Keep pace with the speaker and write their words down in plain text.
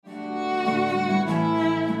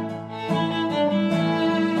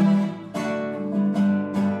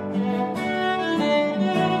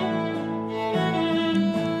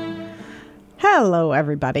Hello,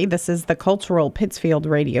 everybody. This is the Cultural Pittsfield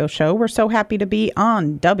Radio Show. We're so happy to be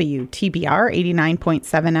on WTBR 89.7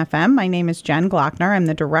 FM. My name is Jen Glockner. I'm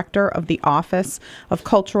the director of the Office of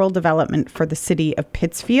Cultural Development for the City of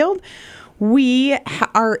Pittsfield. We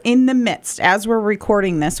are in the midst, as we're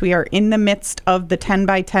recording this, we are in the midst of the 10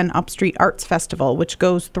 by 10 Upstreet Arts Festival, which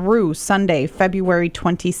goes through Sunday, February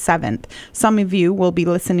 27th. Some of you will be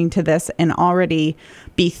listening to this and already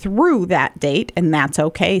be through that date, and that's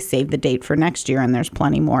okay. Save the date for next year, and there's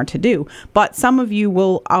plenty more to do. But some of you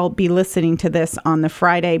will all be listening to this on the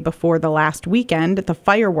Friday before the last weekend. The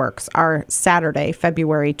fireworks are Saturday,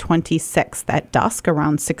 February 26th at dusk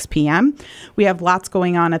around 6 p.m. We have lots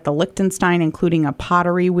going on at the Liechtenstein, including a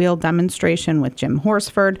pottery wheel demonstration with Jim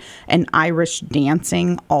Horsford and Irish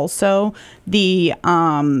dancing also. The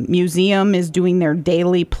museum is doing their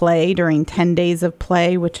daily play during 10 days of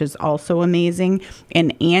play, which is also amazing.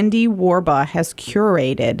 And Andy Warba has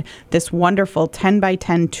curated this wonderful 10 by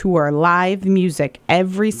 10 tour, live music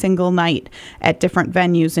every single night at different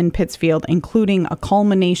venues in Pittsfield, including a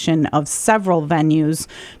culmination of several venues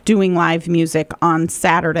doing live music on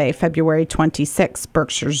Saturday, February 26th.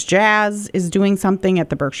 Berkshire's Jazz is doing something at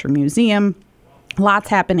the Berkshire Museum. Lots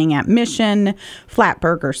happening at Mission,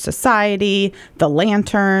 Flatburger Society, The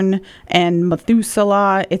Lantern, and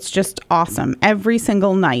Methuselah. It's just awesome. Every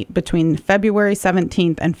single night between February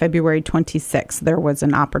 17th and February 26th, there was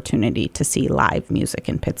an opportunity to see live music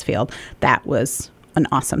in Pittsfield. That was an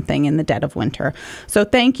awesome thing in the dead of winter. So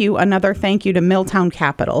another thank you to Milltown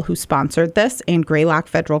Capital, who sponsored this, and Greylock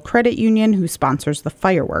Federal Credit Union, who sponsors the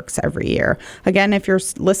fireworks every year. Again, if you're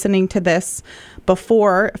listening to this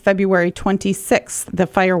before February 26th, the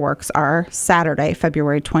fireworks are Saturday,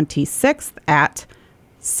 February 26th at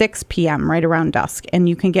 6 p.m., right around dusk. And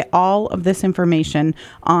you can get all of this information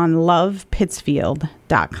on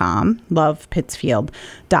lovepittsfield.com,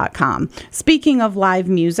 lovepittsfield.com. Speaking of live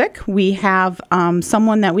music, we have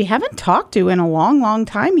someone that we haven't talked to in a long, long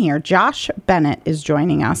time here. Josh Bennett is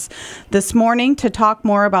joining us this morning to talk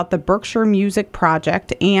more about the Berkshire Music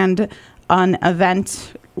Project and an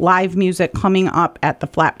event, live music coming up at the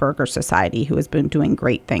Flatburger Society, who has been doing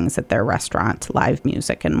great things at their restaurant, live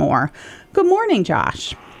music and more. Good morning,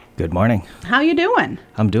 Josh. Good morning. How you doing?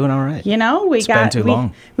 I'm doing all right. You know, It's been too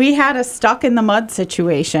long. We had a stuck in the mud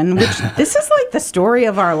situation, which this is like the story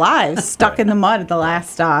of our lives, stuck in the mud the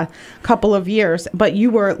last couple of years. But you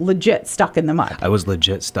were legit stuck in the mud. I was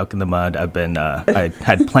legit stuck in the mud. I've been, I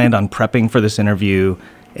had planned on prepping for this interview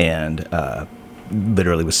and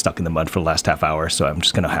literally was stuck in the mud for the last half hour, so I'm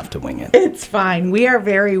just going to have to wing it. It's fine. We are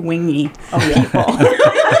very wingy people.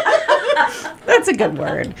 That's a good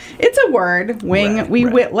word. It's a word, wing. Right, we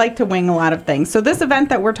right. like to wing a lot of things. So this event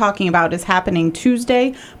that we're talking about is happening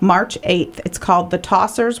Tuesday, March 8th. It's called The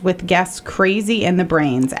Tossers with guests Crazy and the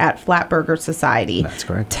Brains at Flatburger Society. That's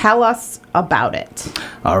correct. Tell us about it.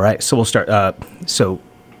 All right, so we'll start.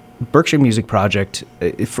 Berkshire Music Project,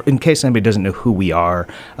 in case anybody doesn't know who we are,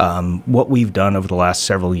 what we've done over the last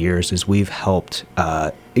several years is we've helped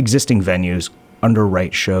existing venues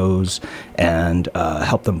underwrite shows and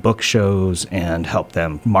help them book shows and help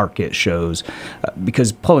them market shows,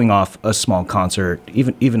 because pulling off a small concert,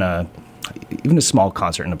 even a small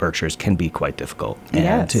concert in the Berkshires can be quite difficult. And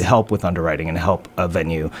Yes. to help with underwriting and help a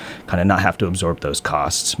venue kind of not have to absorb those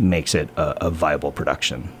costs makes it a viable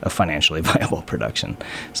production, a financially viable production.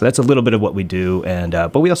 So that's a little bit of what we do. And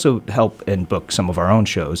but we also help and book some of our own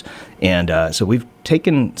shows. And so we've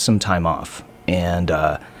taken some time off, and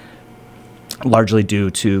largely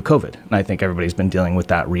due to COVID. And I think everybody's been dealing with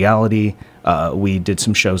that reality. We did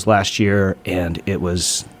some shows last year, and it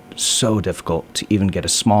was so difficult to even get a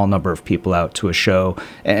small number of people out to a show,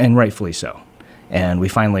 and rightfully so. And we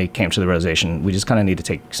finally came to the realization we just kind of need to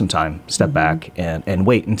take some time, step back, and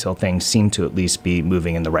wait until things seem to at least be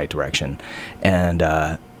moving in the right direction. And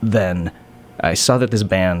then I saw that this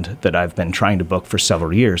band that I've been trying to book for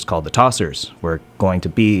several years called The Tossers were going to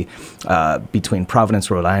be between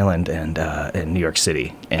Providence, Rhode Island, and New York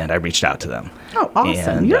City, and I reached out to them. Oh,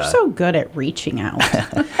 awesome. And, You're so good at reaching out.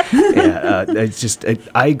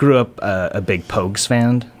 I grew up a big Pogues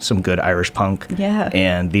fan, some good Irish punk. Yeah.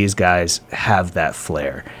 And these guys have that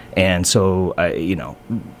flair. And so,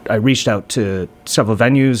 I reached out to several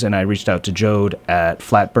venues, and I reached out to Jode at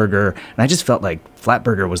Flatburger, and I just felt like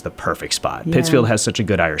Flatburger was the perfect spot. Yeah. Pittsfield has such a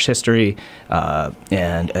good Irish history,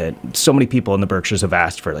 and so many people in the Berkshires have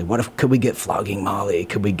asked for, could we get Flogging Molly?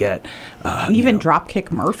 Could we get... Even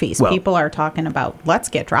Dropkick Murphys. Well, people are talking about, let's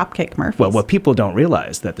get Dropkick Murphys. Well, what people don't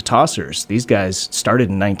realize that the Tossers, these guys started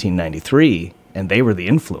in 1993, and they were the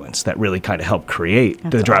influence that really kind of helped create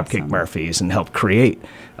the Dropkick Murphys and helped create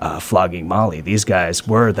Flogging Molly. These guys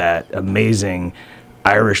were that amazing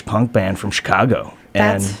Irish punk band from Chicago.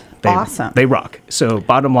 That's awesome. They rock. So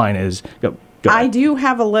bottom line is, go I ahead. do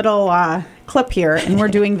have a little clip here, and we're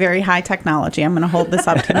doing very high technology. I'm going to hold this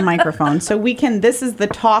up to the microphone. So this is the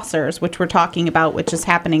Tossers, which we're talking about, which is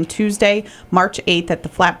happening Tuesday, March 8th at the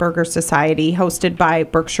Flatburger Society, hosted by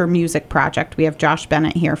Berkshire Music Project. We have Josh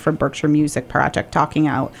Bennett here from Berkshire Music Project talking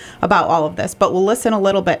out about all of this. But we'll listen a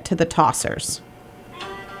little bit to the Tossers.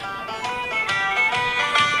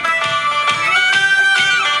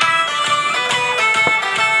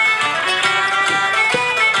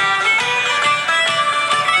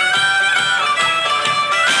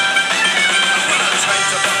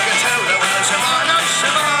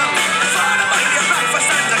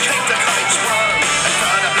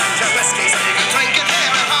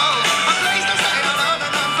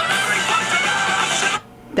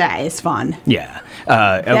 That is fun. Yeah.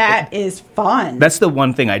 That is fun. That's the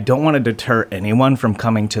one thing. I don't want to deter anyone from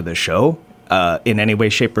coming to the show in any way,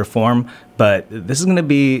 shape, or form. But this is going to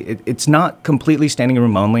be, it's not completely standing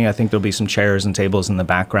room only. I think there'll be some chairs and tables in the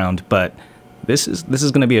background. But this is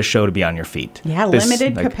going to be a show to be on your feet. Yeah,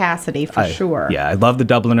 limited capacity for sure. Yeah, I love the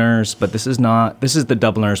Dubliners, but this is the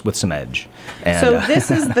Dubliners with some edge. And, so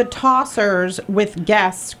this is the Tossers with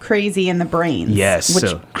guests Crazy in the Brains. Yes.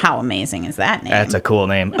 Which, how amazing is that name? That's a cool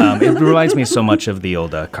name. It reminds me so much of the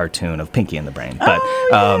old cartoon of Pinky and the Brain.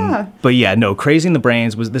 But yeah, no, Crazy in the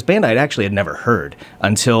Brains was this band I actually had never heard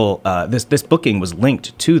until this booking was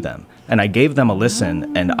linked to them. And I gave them a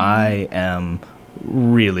listen, and I am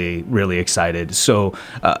really, really excited. So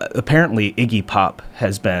apparently Iggy Pop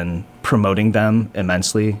has been promoting them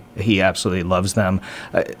immensely. He absolutely loves them.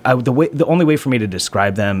 The only way for me to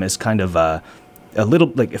describe them is kind of a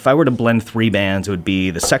little, like, if I were to blend three bands, it would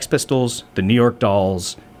be the Sex Pistols, the New York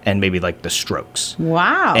Dolls, and maybe like the Strokes.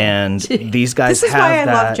 Wow. And these guys this is have why I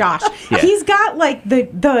that, love Josh. Yeah. He's got like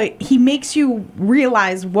he makes you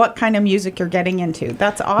realize what kind of music you're getting into.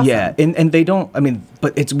 That's awesome. Yeah, and they don't,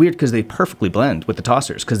 but it's weird because they perfectly blend with the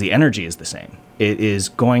Tossers because the energy is the same. It is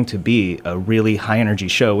going to be a really high energy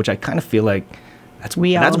show, which I kind of feel like that's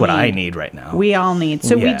what I need right now. We all need.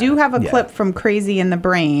 So we do have a clip from Crazy in the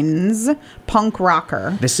Brains, Punk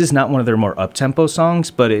Rocker. This is not one of their more up-tempo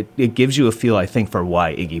songs, but it gives you a feel, I think, for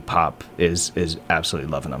why Iggy Pop is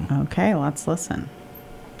absolutely loving them. Okay, let's listen.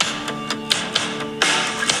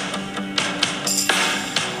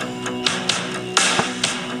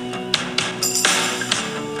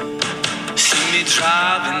 See me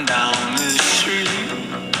driving down the street,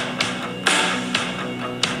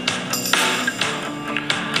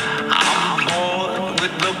 I'm bored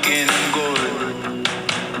with looking good.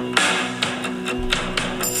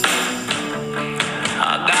 I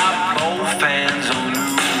got both hands on the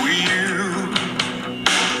wheel.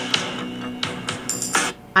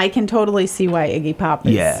 I can totally see why Iggy Pop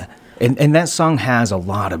is. Yeah. And that song has a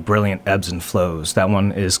lot of brilliant ebbs and flows. That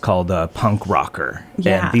one is called Punk Rocker.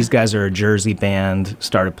 Yeah. And these guys are a Jersey band,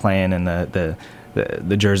 started playing in the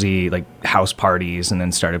Jersey like house parties, and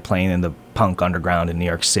then started playing in the punk underground in New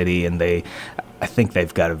York City. And I think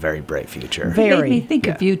they've got a very bright future. Made me think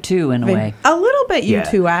of U2 in a way. A little bit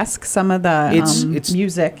U2-esque, some of the it's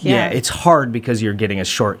music. Yeah, it's hard because you're getting a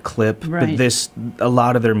short clip, Right. but a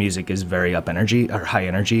lot of their music is very up energy or high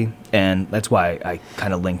energy, and that's why I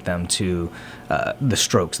kind of link them to the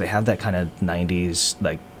Strokes. They have that kind of 90s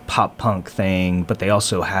like pop punk thing, but they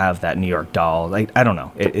also have that New York Doll. Like, I don't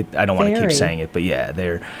know. I don't want to keep saying it, but yeah,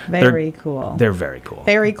 they're cool. They're very cool.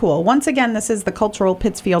 Very cool. Once again, this is the Cultural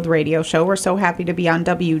Pittsfield Radio Show. We're so happy to be on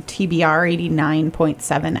WTBR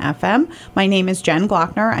 89.7 FM. My name is Jen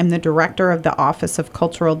Glockner. I'm the director of the Office of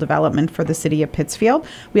Cultural Development for the City of Pittsfield.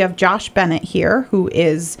 We have Josh Bennett here, who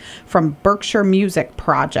is from Berkshire Music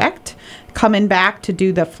Project. Coming back to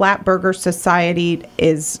do the Flatburger Society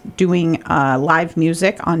is doing live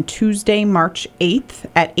music on Tuesday, March 8th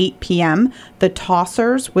at 8 p.m. The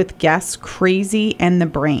Tossers with guests Crazy and the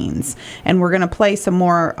Brains. And we're going to play some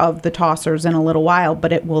more of the Tossers in a little while,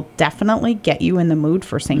 but it will definitely get you in the mood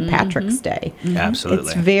for St. Patrick's Day. Mm-hmm.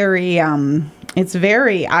 Absolutely. It's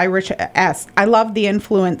very Irish-esque. I love the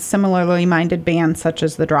influence similarly minded bands such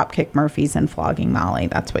as the Dropkick Murphys and Flogging Molly.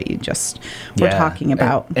 That's what you just were talking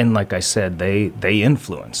about. And like I said, they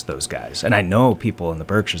influenced those guys. And I know people in the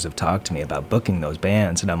Berkshires have talked to me about booking those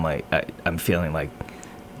bands, and I'm like, I'm feeling like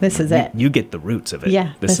this is it. You get the roots of it.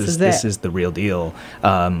 Yeah, this is the real deal.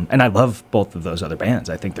 And I love both of those other bands.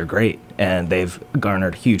 I think they're great, and they've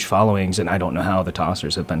garnered huge followings. And I don't know how the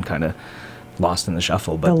Tossers have been kind of lost in the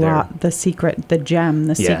shuffle. But the secret gem.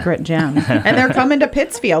 And they're coming to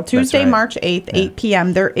Pittsfield Tuesday, right. March 8th, 8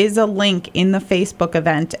 p.m. There is a link in the Facebook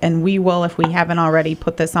event, and we will, if we haven't already,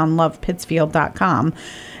 put this on lovepittsfield.com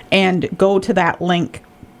and go to that link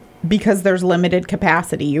because there's limited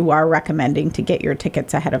capacity. You are recommending to get your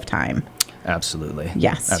tickets ahead of time. Absolutely.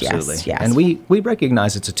 Yes. And we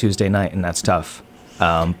recognize it's a Tuesday night, and that's tough.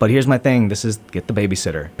 But here's my thing. This is get the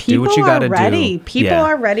babysitter. Do what you got to do. People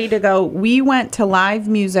are ready to go. We went to live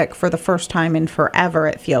music for the first time in forever,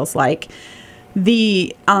 it feels like.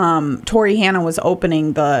 The Tori Hanna was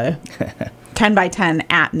opening the 10 by 10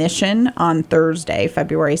 at Mission on Thursday,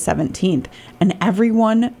 February 17th. And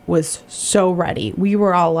everyone was so ready. We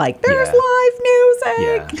were all like, there's live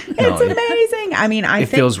music. It's amazing. I mean, I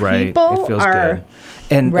think feels right. People it feels are good.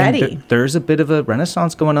 And ready. There's a bit of a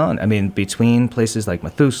renaissance going on. I mean, between places like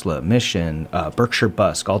Methuselah, Mission, Berkshire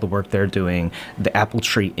Busk, all the work they're doing, the Apple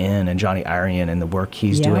Tree Inn and Johnny Arian and the work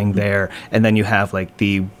he's doing there. And then you have like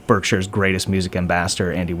the Berkshire's greatest music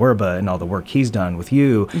ambassador, Andy Werba, and all the work he's done with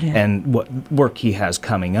you and what work he has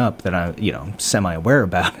coming up that I'm, semi-aware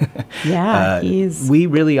about. We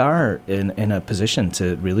really are in a position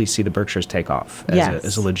to really see the Berkshires take off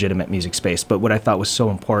as a legitimate music space. But what I thought was so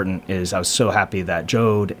important is I was so happy that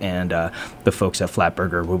Jode and the folks at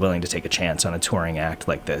Flatburger were willing to take a chance on a touring act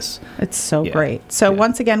like this. It's so great. So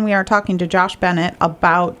once again, we are talking to Josh Bennett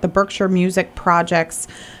about the Berkshire Music Project's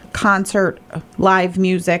concert, live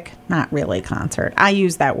music, not really concert. I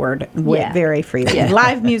use that word very freely.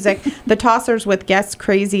 Live music, The Tossers with guests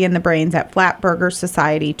Crazy in the Brains at Flatburger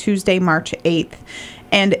Society, Tuesday, March 8th.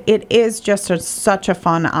 And it is just such a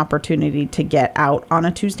fun opportunity to get out on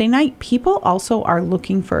a Tuesday night. People also are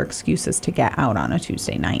looking for excuses to get out on a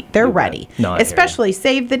Tuesday night. They're ready. No, especially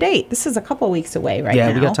save the date. This is a couple weeks away now.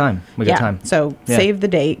 Yeah, we got time. So save the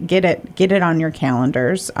date. Get it on your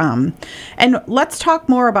calendars. And let's talk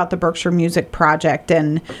more about the Berkshire Music Project.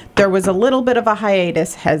 And there was a little bit of a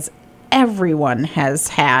hiatus, as everyone has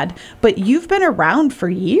had, but you've been around for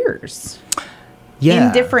years.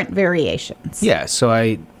 In different variations. Yeah, so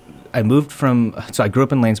I moved I grew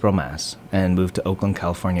up in Lanesboro, Mass, and moved to Oakland,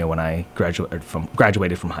 California when I graduated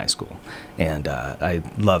from high school. And I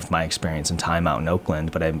loved my experience and time out in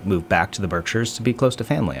Oakland, but I moved back to the Berkshires to be close to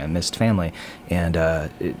family. I missed family, and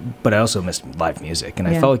but I also missed live music, and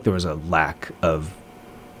I felt like there was a lack of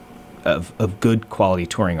good quality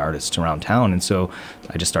touring artists around town, and so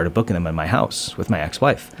I just started booking them in my house with my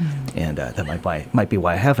ex-wife, and that might be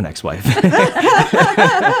why I have an ex-wife.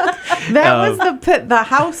 That was the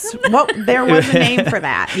house. Well, there was a name for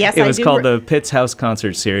that. Yes, it was called the Pitts House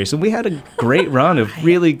Concert Series, and we had a great run of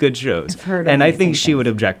really good shows. And I think she would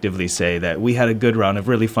objectively say that we had a good run of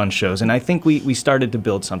really fun shows, and I think we started to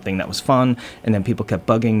build something that was fun, and then people kept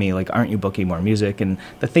bugging me like, "Aren't you booking more music?" And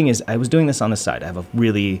the thing is, I was doing this on the side. I have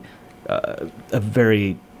a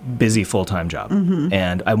very busy full-time job,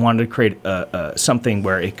 and I wanted to create something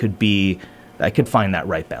where it could be, I could find that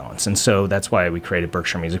right balance. And so that's why we created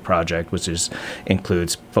Berkshire Music Project, which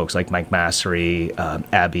includes folks like Mike Massery,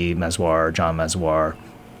 Abby Meswar, John Meswar,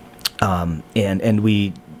 and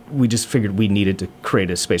we just figured we needed to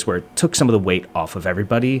create a space where it took some of the weight off of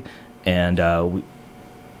everybody, and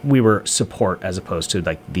we were support as opposed to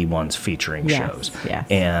like the ones featuring shows. Yes.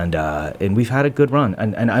 And we've had a good run.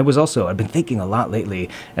 And I've been thinking a lot lately,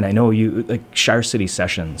 and I know you, like Shire City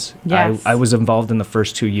Sessions. Yes. I was involved in the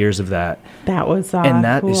first 2 years of that. That was and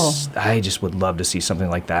that cool. is, I just would love to see something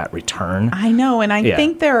like that return. I know, and I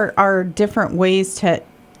think there are different ways to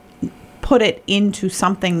put it into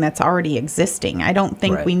something that's already existing. I don't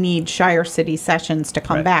think we need Shire City Sessions to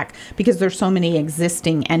come back, because there's so many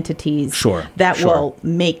existing entities that will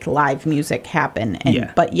make live music happen.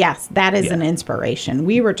 And but yes, that is an inspiration.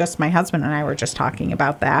 My husband and I were just talking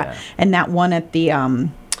about that, and that one at the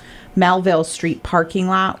Melville Street parking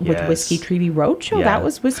lot with Whiskey Treaty Roadshow. That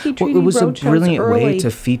was Whiskey Treaty Roadshow. It was a brilliant way to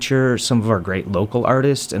feature some of our great local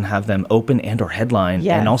artists and have them open and or headline,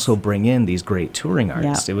 and also bring in these great touring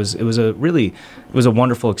artists. It was a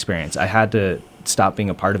wonderful experience. I had to stop being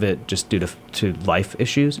a part of it just due to life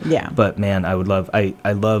issues. But man, I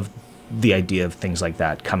love the idea of things like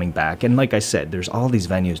that coming back. And like I said, there's all these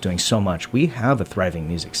venues doing so much. We have a thriving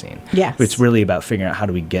music scene. It's really about figuring out how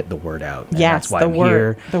do we get the word out. And that's why I'm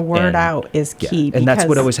here. The word out is key. And that's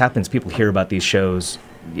what always happens. People hear about these shows.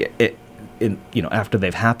 after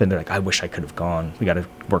they've happened, they're like, I wish I could have gone. We got to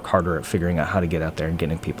work harder at figuring out how to get out there and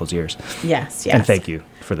get in people's ears. Yes. And thank you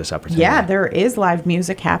for this opportunity. Yeah, there is live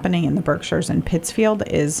music happening in the Berkshires, and Pittsfield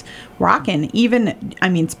is rocking. Even,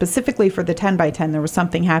 specifically for the 10 by 10, there was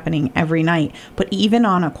something happening every night. But even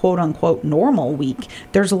on a quote unquote normal week,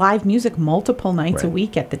 there's live music multiple nights a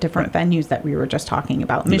week at the different venues that we were just talking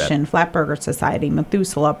about. Mission, Flat Burger Society,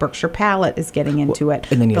 Methuselah, Berkshire Palette is getting into it.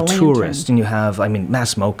 And then you The have Lantern. tourists, and you have,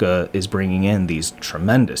 Mass Mocha is bringing in these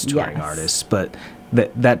tremendous touring artists, but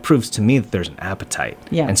that proves to me that there's an appetite.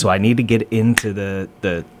 Yeah. And so I need to get into the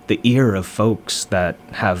ear of folks that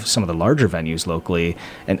have some of the larger venues locally,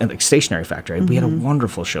 and like Stationery Factory. We had a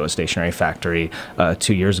wonderful show at Stationery Factory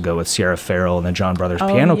 2 years ago with Sierra Farrell and the John Brothers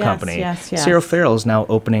Piano Company. Yes. Sierra Farrell is now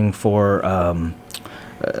opening for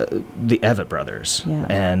the Evett brothers,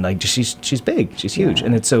 and she's big, she's huge,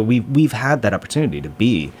 and so we've had that opportunity to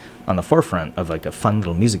be on the forefront of like a fun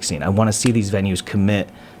little music scene. I want to see these venues commit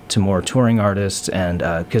to more touring artists, and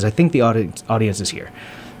because I think the audience is here.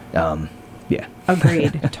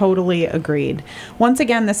 Agreed. Totally agreed. Once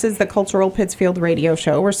again, this is the Cultural Pittsfield Radio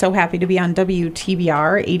Show. We're so happy to be on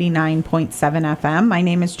WTBR 89.7 FM. My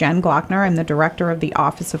name is Jen Glockner. I'm the director of the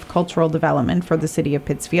Office of Cultural Development for the City of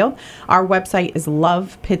Pittsfield. Our website is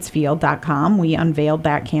lovepittsfield.com. We unveiled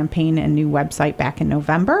that campaign and new website back in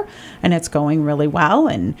November, and it's going really well.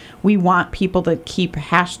 And we want people to keep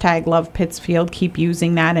hashtag #LovePittsfield, keep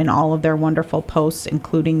using that in all of their wonderful posts,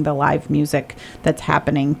 including the live music that's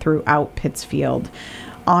happening throughout Pittsfield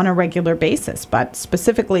on a regular basis. But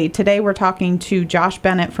specifically today we're talking to Josh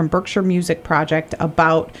Bennett from Berkshire Music Project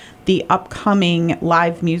about the upcoming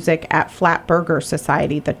live music at Flat Burger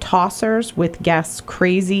Society, the Tossers, with guests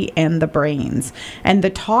Crazy and the Brains. And the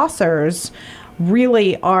Tossers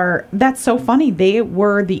really are, that's so funny, they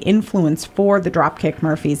were the influence for the Dropkick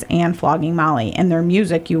Murphys and Flogging Molly, and their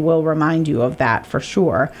music you will remind you of that for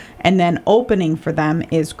sure. And then opening for them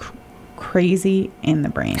is Crazy in the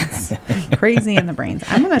Brains. Crazy in the Brains.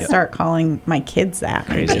 I'm going to start calling my kids that.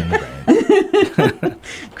 Crazy in the Brains.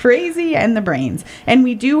 Crazy and the Brains. And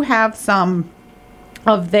we do have some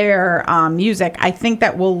of their music. I think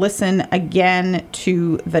that we'll listen again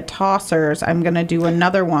to the Tossers. I'm going to do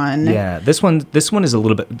another one. Yeah, this one is a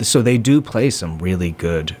little bit, so they do play some really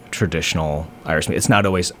good traditional Irish music. It's not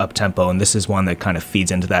always up tempo, and this is one that kind of feeds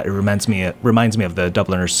into that. It reminds me of the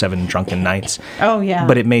Dubliners' Seven Drunken Nights. Oh yeah.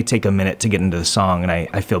 But it may take a minute to get into the song, and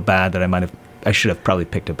I feel bad that I should have probably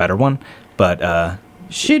picked a better one. But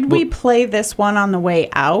should we play this one on the way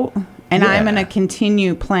out? And I'm going to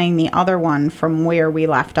continue playing the other one from where we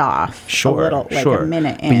left off. Sure, a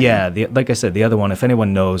minute in. But yeah, like I said, the other one, if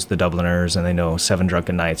anyone knows the Dubliners and they know Seven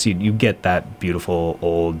Drunken Nights, you get that beautiful,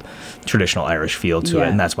 old, traditional Irish feel to it.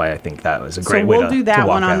 And that's why I think that was a great way to So we'll do that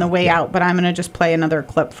one on the way out. out, but I'm going to just play another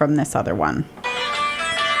clip from this other one.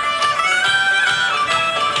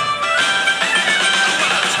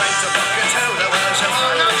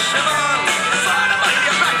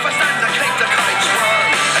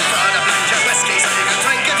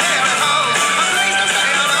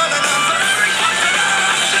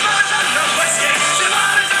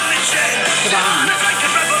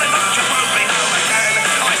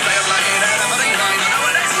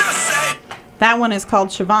 That one is called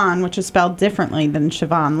Siobhan, which is spelled differently than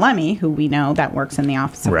Siobhan Lemmy, who we know that works in the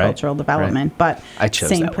Office of Cultural Development, but I chose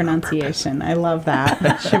same that pronunciation. I love that.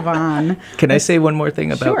 Siobhan. Can I say one more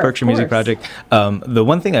thing about Berkshire Music Project? The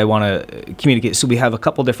one thing I want to communicate, so we have a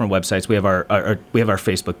couple different websites. We have our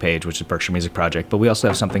Facebook page, which is Berkshire Music Project, but we also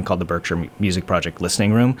have something called the Berkshire Music Project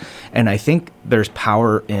Listening Room, and I think there's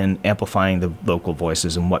power in amplifying the local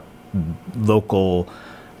voices and what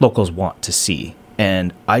locals want to see.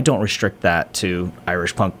 And I don't restrict that to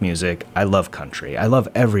Irish punk music. I love country. I love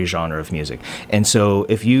every genre of music. And so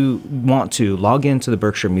if you want to log into the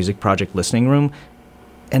Berkshire Music Project Listening Room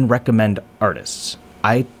and recommend artists,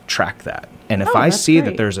 I track that. And if I see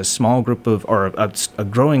that there's a small group of, or a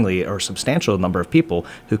growingly or substantial number of people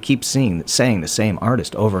who keep saying the same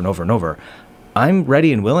artist over and over and over, I'm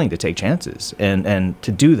ready and willing to take chances and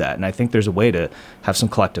to do that. And I think there's a way to have some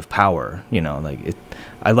collective power.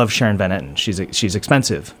 I love Sharon Van Etten. She's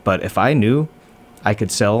expensive, but if I knew I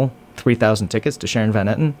could sell 3,000 tickets to Sharon Van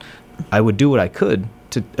Etten, I would do what I could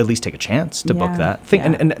to at least take a chance to book that thing.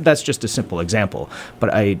 And that's just a simple example.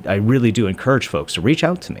 But I really do encourage folks to reach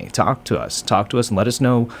out to me, talk to us and let us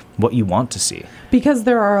know what you want to see. Because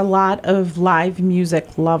there are a lot of live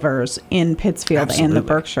music lovers in Pittsfield and the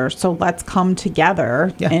Berkshire. So let's come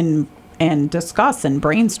together and discuss and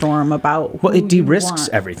brainstorm about it de-risks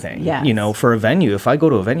everything. Yes. For a venue, if I go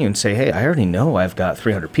to a venue and say, hey, I already know I've got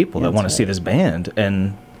 300 people that want to see this band,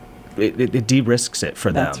 and it de-risks it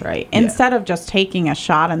for them. That's right. Yeah. Instead of just taking a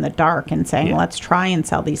shot in the dark and saying, Yeah. let's try and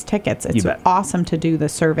sell these tickets, it's bet. awesome to do the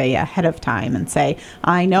survey ahead of time and say,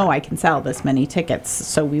 I know I can sell this many tickets,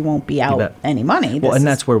 so we won't be out bet. any money. Well, This and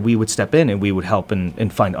is- that's where we would step in and we would help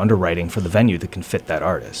and find underwriting for the venue that can fit that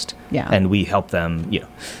artist. Yeah. And we help them,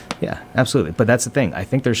 yeah, absolutely. But that's the thing. I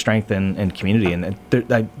think there's strength in community. And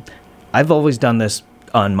I've always done this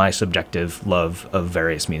on my subjective love of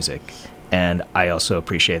various music. And I also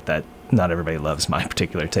appreciate that not everybody loves my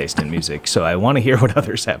particular taste in music. So I want to hear what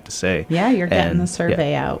others have to say. Yeah, you're getting And, the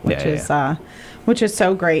survey out, which yeah. which is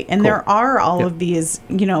so great. And Cool. there are all Yep. of these,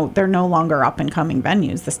 they're no longer up and coming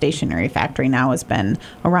venues. The Stationery Factory now has been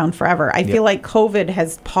around forever. I feel like COVID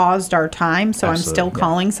has paused our time, so I'm Absolutely, still yeah.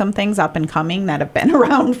 calling some things up and coming that have been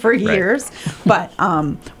around for years. But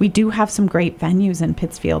we do have some great venues in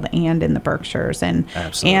Pittsfield and in the Berkshires and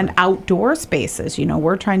Absolutely. outdoor spaces.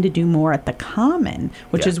 We're trying to do more at the Common,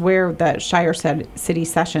 which Yeah. is where the Shire City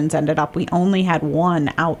Sessions ended up. We only had one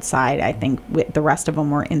outside. I think the rest of them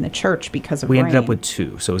were in the church because of We rain. ended up with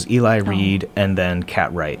two. So it was Eli Reed and then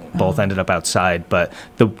Cat Wright. Both ended up outside, but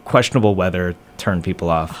the questionable weather turned people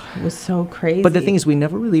off. It was so crazy. But the thing is, we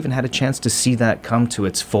never really even had a chance to see that come to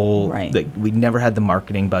its full. Right. Like, we never had the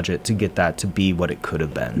marketing budget to get that to be what it could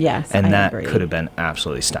have been. Yes, and I that agree. could have been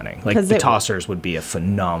absolutely stunning. Like 'Cause the it- Tossers would be a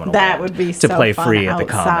phenomenal. That band would be to so play fun free at the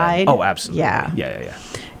outside. Common. Oh, absolutely. Yeah. Yeah.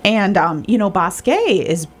 And Bosque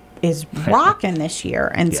is rocking this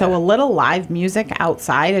year, and so Yeah. a little live music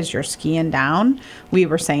outside as you're skiing down. We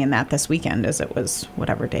were saying that this weekend, as it was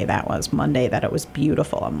whatever day that was, Monday, that it was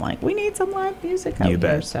beautiful. I'm like, we need some live music out You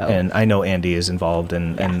here. bet. So And I know Andy is involved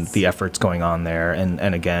in Yes. the efforts going on there. And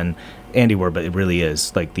again, Andy Warbutt, it really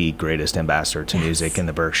is like the greatest ambassador to Yes. music in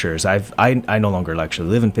the Berkshires. I no longer actually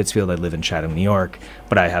live in Pittsfield. I live in Chatham, New York,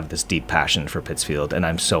 but I have this deep passion for Pittsfield, and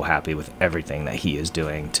I'm so happy with everything that he is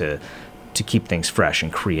doing to keep things fresh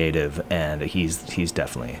and creative. And he's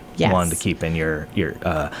definitely Yes. one to keep in your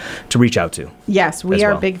to reach out to. Yes, we as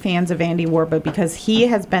are well. big fans of Andy Warbutt because he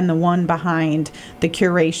has been the one behind the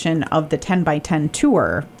curation of the 10 by 10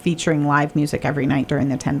 tour featuring live music every night during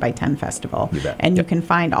the 10 by 10 festival. You bet. And you Yep. can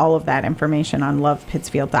find all of that information on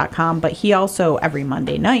lovepittsfield.com. But he also, every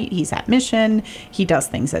Monday night, he's at Mission. He does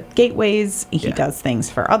things at Gateways. He Yeah. does things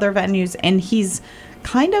for other venues. And he's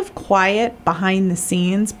kind of quiet behind the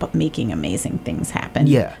scenes, but making amazing things happen.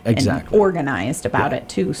 Yeah, and exactly. organized about Yeah. it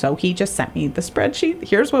too. So he just sent me the spreadsheet.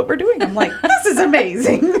 Here's what we're doing. I'm like, this is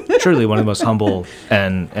amazing. Truly one of the most humble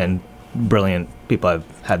and brilliant people I've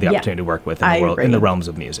had the Yeah, opportunity to work with in I the world, in agree. the realms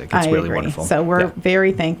of music. It's I really agree. wonderful. So we're Yeah.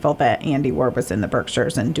 very thankful that Andy Warb was in the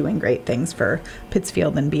Berkshires and doing great things for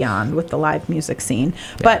Pittsfield and beyond with the live music scene.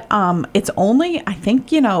 But it's only, I think,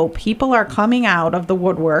 people are coming out of the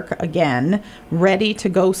woodwork again, ready to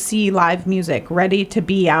go see live music, ready to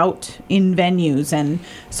be out in venues. And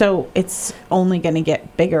so it's only going to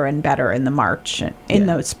get bigger and better in the March, in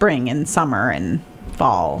Yeah. the spring and summer and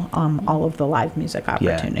fall, all of the live music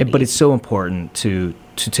opportunities. Yeah, but it's so important to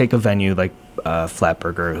take a venue like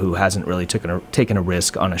Flatburger, who hasn't really taken a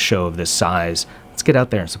risk on a show of this size. Let's get out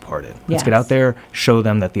there and support it. Let's get Yes. out there, show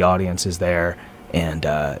them that the audience is there, and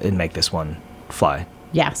make this one fly.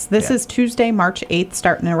 Yes, this Yeah. is Tuesday, March 8th,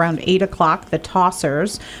 starting around 8 o'clock. The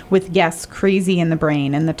Tossers with, yes, Crazy in the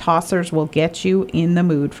Brain. And the Tossers will get you in the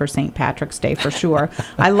mood for St. Patrick's Day for sure.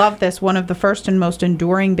 I love this. One of the first and most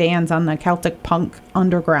enduring bands on the Celtic punk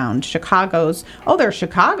underground. They're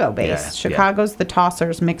Chicago-based. Yeah, yeah. Chicago's The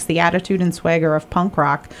Tossers mix the attitude and swagger of punk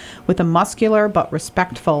rock with a muscular but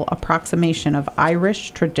respectful approximation of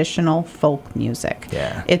Irish traditional folk music.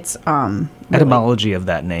 Yeah. It's, Etymology of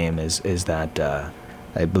that name is that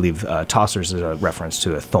I believe tossers is a reference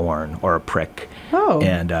to a thorn or a prick. Oh.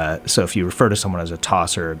 And so if you refer to someone as a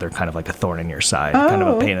tosser, they're kind of like a thorn in your side, kind of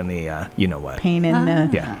Oh. a pain in the you know what. pain in the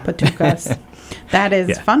Yeah. patukas. That is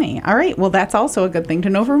Yeah. funny. All right. Well, that's also a good thing to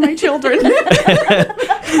know for my children.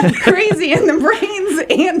 Crazy in the Brains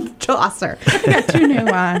and Chaucer. I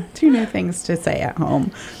got two new things to say at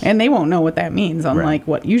home, and they won't know what that means. Unlike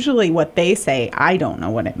what they say, I don't know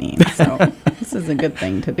what it means. So this is a good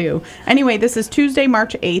thing to do. Anyway, this is Tuesday,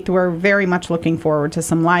 March 8th. We're very much looking forward to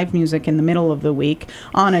some live music in the middle of the week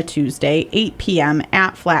on a Tuesday, 8 p.m.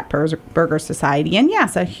 at Flatburger Society. And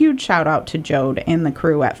yes, a huge shout out to Jode and the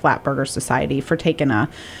crew at Flatburger Society for taking a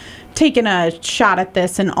shot at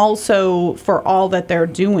this, and also for all that they're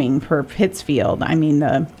doing for Pittsfield. I mean,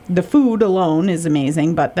 the food alone is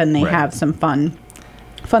amazing, but then they Right. have some fun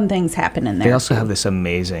things happen in there. They also too. have this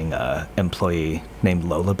amazing employee named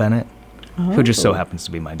Lola Bennett. who just so happens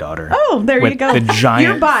to be my daughter. Oh, there you with go. The giant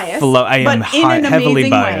You're biased, I am but in an heavily amazing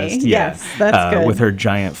biased. way. Yeah. Yes, that's good. With her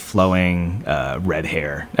giant flowing red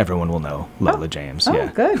hair. Everyone will know Lola James. Oh,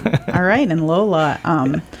 yeah. good. All right. And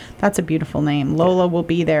Lola, that's a beautiful name. Lola will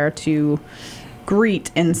be there to greet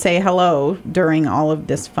and say hello during all of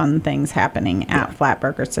this fun things happening at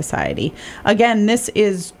Flatburger Society. Again, this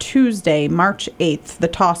is Tuesday, March 8th, the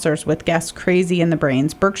Tossers with guest Crazy in the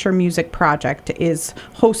Brains. Berkshire Music Project is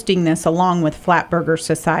hosting this along with Flatburger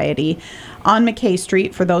Society on McKay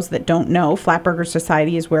Street. For those that don't know, Flatburger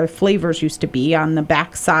Society is where Flavors used to be, on the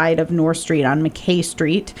back side of North Street on McKay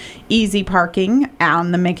Street. Easy parking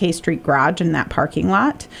on the McKay Street garage in that parking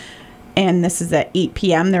lot. And this is at 8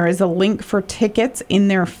 p.m. There is a link for tickets in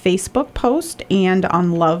their Facebook post and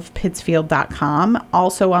on lovepittsfield.com.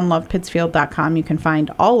 Also on lovepittsfield.com, you can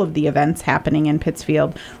find all of the events happening in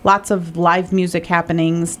Pittsfield. Lots of live music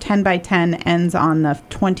happenings. 10 by 10 ends on the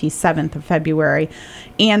 27th of February.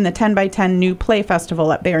 And the 10 by 10 New Play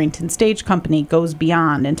Festival at Barrington Stage Company goes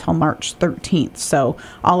beyond until March 13th. So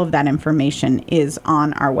all of that information is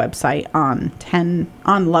on our website on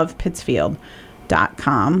lovepittsfield.com.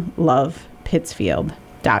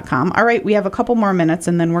 lovepittsfield.com. All right, we have a couple more minutes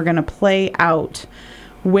and then we're going to play out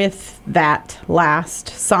with that last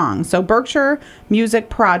song. So Berkshire Music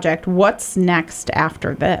Project, what's next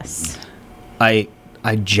after this? I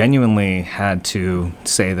genuinely had to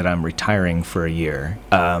say that I'm retiring for a year.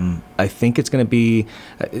 I think it's going to be,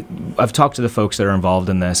 I've talked to the folks that are involved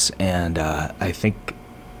in this, and I think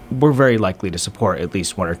we're very likely to support at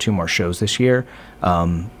least one or two more shows this year.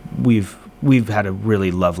 We've had a really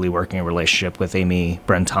lovely working relationship with Amy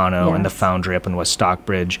Brentano and the Foundry up in West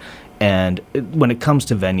Stockbridge. And when it comes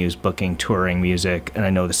to venues, booking, touring music, and I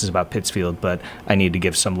know this is about Pittsfield, but I need to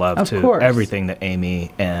give some love to everything that Amy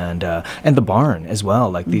and the Barn as well.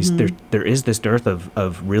 Like these, there is this dearth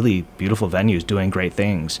of really beautiful venues doing great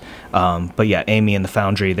things. But yeah, Amy and the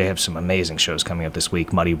Foundry, they have some amazing shows coming up this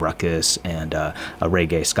week. Muddy Ruckus and a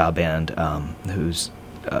reggae ska band who's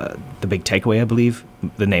The Big Takeaway, I believe,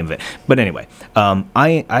 the name of it. But anyway,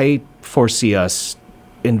 I foresee us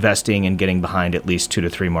investing and getting behind at least 2 to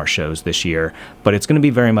 3 more shows this year, but it's going to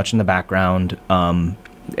be very much in the background. And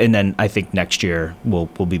then I think next year we'll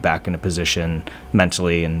be back in a position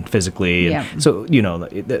mentally and physically. And so, you know,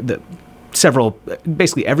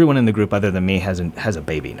 basically everyone in the group other than me has a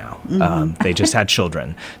baby now. They just had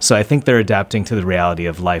children. So I think they're adapting to the reality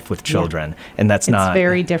of life with children. And it's not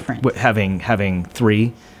very different. Having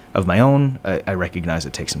 3 of my own, I recognize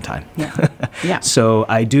it takes some time. Yeah. So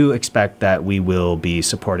I do expect that we will be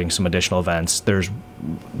supporting some additional events.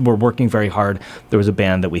 We're working very hard. There was a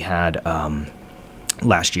band that we had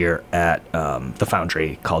last year at the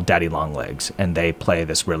Foundry called Daddy Longlegs, and they play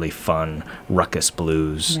this really fun ruckus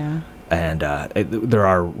blues. Yeah. And there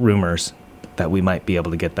are rumors that we might be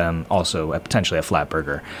able to get them also potentially at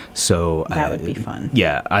Flatburger. So that would be fun.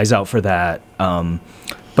 Yeah, eyes out for that.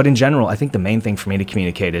 But in general, I think the main thing for me to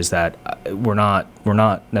communicate is that we're not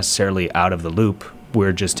necessarily out of the loop.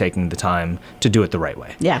 We're just taking the time to do it the right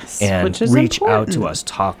way. Yes, and which is reach important. out to us,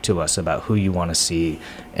 talk to us about who you want to see,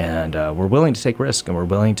 and we're willing to take risks and we're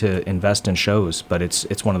willing to invest in shows. But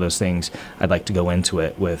it's one of those things. I'd like to go into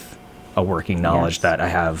it with a working knowledge that I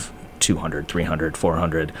have 200, 300,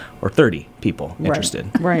 400, or 30 people interested.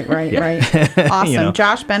 Right. Awesome. You know?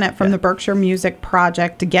 Josh Bennett from the Berkshire Music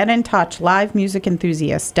Project. Get in touch. Live music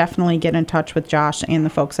enthusiasts. Definitely get in touch with Josh and the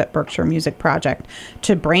folks at Berkshire Music Project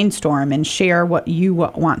to brainstorm and share what you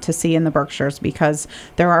want to see in the Berkshires, because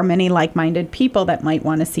there are many like-minded people that might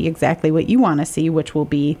want to see exactly what you want to see, which will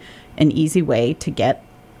be an easier way to get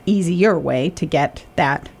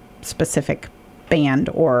that specific band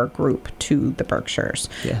or group to the Berkshires.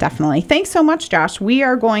 Yeah. Definitely. Thanks so much, Josh. We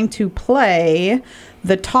are going to play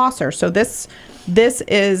the Tosser. So this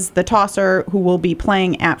is the Tosser who will be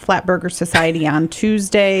playing at Flatburger Society on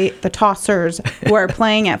Tuesday. The Tossers who are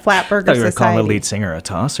playing at Flatburger Society. You were calling the lead singer a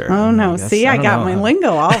tosser. Oh, no. See, I got my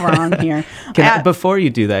lingo all wrong here. Before you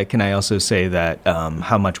do that, can I also say that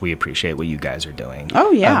how much we appreciate what you guys are doing?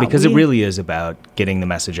 Oh, yeah. Because it really is about getting the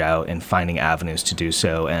message out and finding avenues to do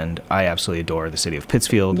so. And I absolutely adore the city of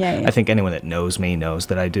Pittsfield. Yeah. I think anyone that knows me knows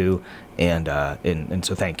that I do. And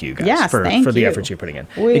so thank you guys for the efforts you're putting in.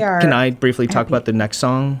 Can I briefly talk about the next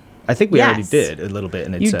song? I think we already did a little bit.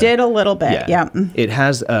 And you did a little bit, yeah. It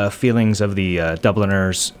has feelings of the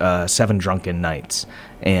Dubliners' 7 Drunken Nights.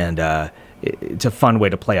 And it's a fun way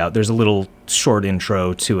to play out. There's a little short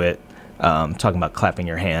intro to it talking about clapping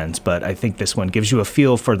your hands. But I think this one gives you a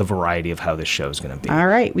feel for the variety of how this show is going to be. All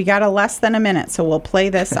right. We got less than a minute, so we'll play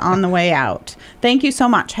this on the way out. Thank you so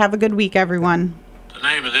much. Have a good week, everyone. The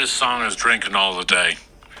name of this song is Drinking All the Day.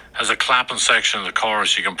 has a clapping section of the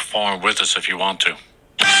chorus. You can perform with us if you want to.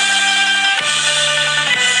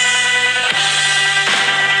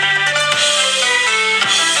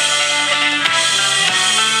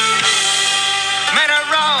 May the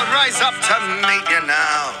road rise up to meet you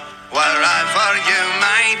now, wherever you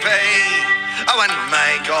may be. Oh, and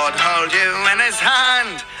may God hold you in his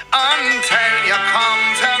hand until